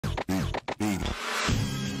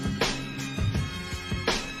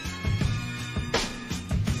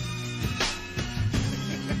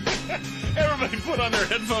on their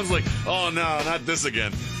headphones like, oh, no, not this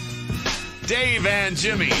again. Dave and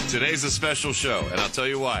Jimmy, today's a special show, and I'll tell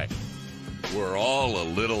you why. We're all a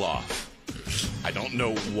little off. I don't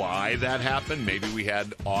know why that happened. Maybe we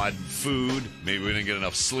had odd food. Maybe we didn't get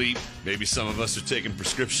enough sleep. Maybe some of us are taking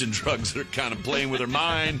prescription drugs that are kind of playing with our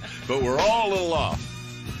mind, but we're all a little off.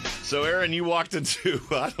 So, Erin, you walked into,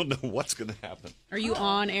 I don't know what's going to happen. Are you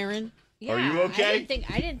on, Erin? Yeah, are you okay?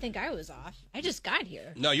 I didn't think I was off. I just got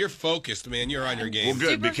here. No, you're focused, man. You're on your game. Well, good,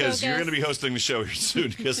 Super because you're going focused. to be hosting the show here soon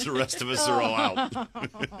because the rest of us are all out.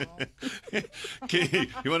 Okay,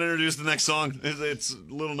 you want to introduce the next song? It's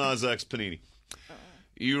Lil Nas X, Panini.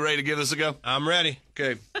 You ready to give this a go? I'm ready.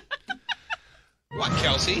 Okay. What,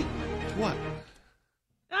 Kelsey? What?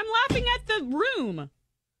 I'm laughing at the room.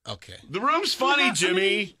 Okay. The room's funny,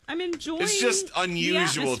 Jimmy. I'm enjoying. It's just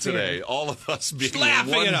unusual the today. All of us being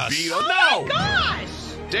laughing one at us. beat. Oh no! my gosh!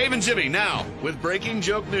 Dave and Jimmy now with breaking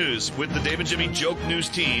joke news with the Dave and Jimmy Joke News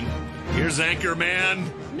team. Here's Anchorman.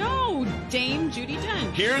 No, Dame Judi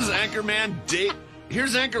Dench. Here's Anchorman.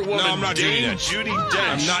 Here's Anchorwoman. No, I'm not Judi Dame Dench. Judi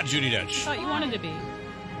Dench. I'm not Judi I Dench. thought you wanted to be.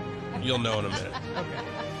 You'll know in a minute.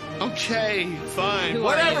 Okay, fine. Who are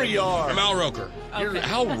Whatever you? you are. I'm Al Roker. You're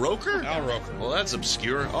Al Roker? Al Roker. Well, that's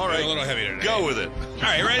obscure. All right. A little heavy today. Go with it. All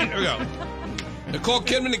right, ready? Here we go. Nicole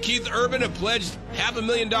Kidman and Keith Urban have pledged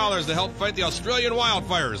 $500,000 to help fight the Australian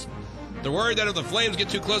wildfires. They're worried that if the flames get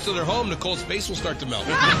too close to their home, Nicole's face will start to melt.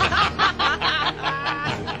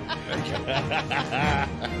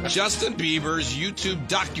 Justin Bieber's YouTube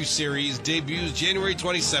docuseries debuts January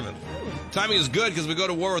 27th. Timing is good because we go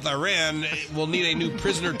to war with Iran. We'll need a new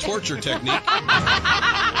prisoner torture technique. That's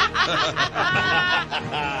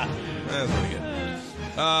pretty good.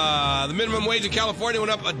 The minimum wage in California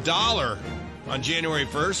went up $1 on January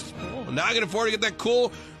 1st. Well, now I can afford to get that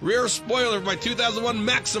cool rear spoiler for my 2001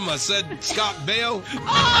 Maxima, said Scott Baio.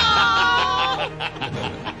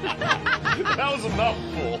 That was a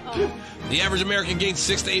mouthful. The average American gains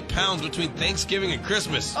 6 to 8 pounds between Thanksgiving and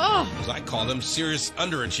Christmas. As I call them, serious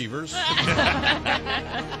underachievers.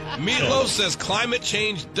 Meatloaf says climate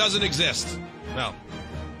change doesn't exist. Well,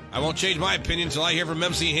 I won't change my opinion until I hear from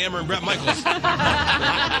MC Hammer and Bret Michaels.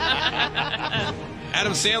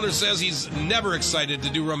 Adam Sandler says he's never excited to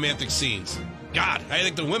do romantic scenes. God, how do you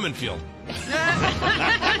think the women feel?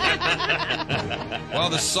 Well,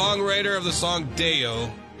 the songwriter of the song Deo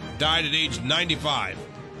died at age 95.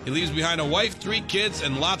 He leaves behind a wife, 3 kids,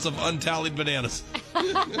 and lots of untallied bananas.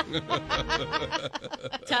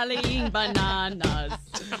 Tallying bananas.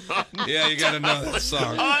 Yeah, you gotta know that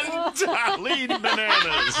song. Untallied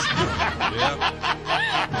bananas. Yeah.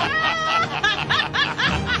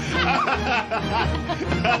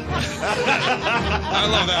 I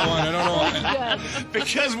love that one. I don't know why.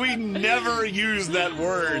 Because we never use that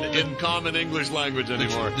word in common English language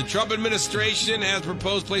anymore. The Trump administration has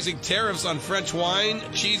proposed placing tariffs on French wine,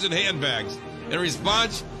 cheese, and handbags. In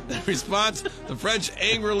response, the French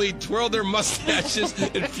angrily twirled their mustaches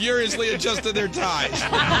and furiously adjusted their ties.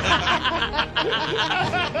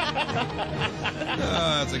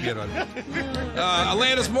 That's a good one.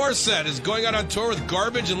 Alanis Morissette is going out on tour with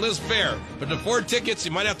Garbage and Liz Phair. But to afford tickets,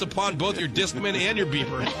 you might have to pawn both your Discman and your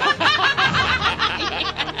beeper.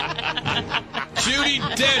 Judi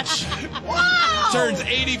Dench turns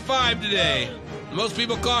 85 today. Most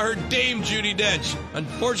people call her Dame Judi Dench.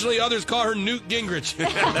 Unfortunately, others call her Newt Gingrich.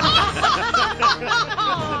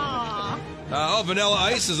 Vanilla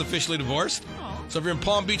Ice is officially divorced. So if you're in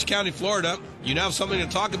Palm Beach County, Florida, you now have something to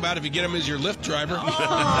talk about if you get him as your Lyft driver.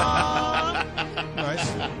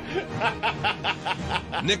 Nice.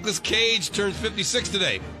 Nicolas Cage turns 56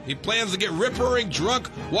 today. He plans to get rip-roaring drunk,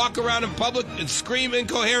 walk around in public, and scream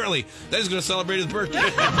incoherently. Then he's going to celebrate his birthday.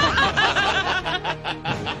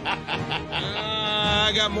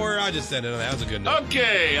 I got more. I just ended on that. That was a good note.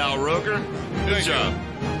 Okay, Al Roker. Good Thank job.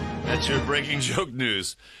 That's your breaking joke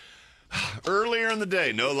news. Earlier in the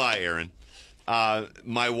day, no lie, Erin,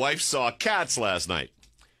 my wife saw cats last night.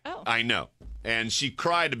 Oh. I know. And she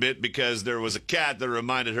cried a bit because there was a cat that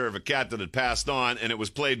reminded her of a cat that had passed on, and it was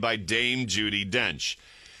played by Dame Judi Dench.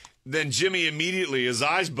 Then Jimmy immediately, his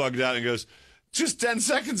eyes bugged out and goes, just 10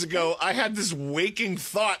 seconds ago, I had this waking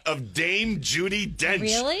thought of Dame Judi Dench.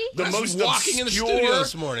 Really? The I was most walking in the obscure, studio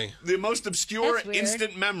this morning. The most obscure That's weird.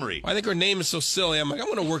 instant memory. I think her name is so silly. I'm like, I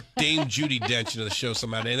want to work Dame Judi Dench into the show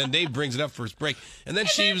somehow. And then Dave brings it up for his break. And then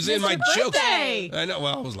she was in my jokes. birthday. I know.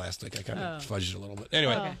 Well, it was last week. I kind of fudged it a little bit.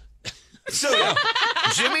 Anyway. So,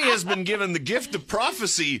 Jimmy has been given the gift of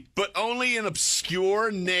prophecy, but only in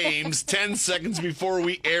obscure names 10 seconds before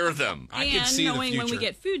we air them. I and can see the knowing when we future.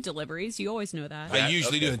 get food deliveries, you always know that. I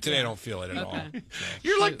usually do. Today I don't feel it at all. Okay.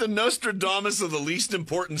 You're like the Nostradamus of the least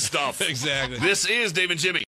important stuff. Exactly. This is Dave and Jimmy.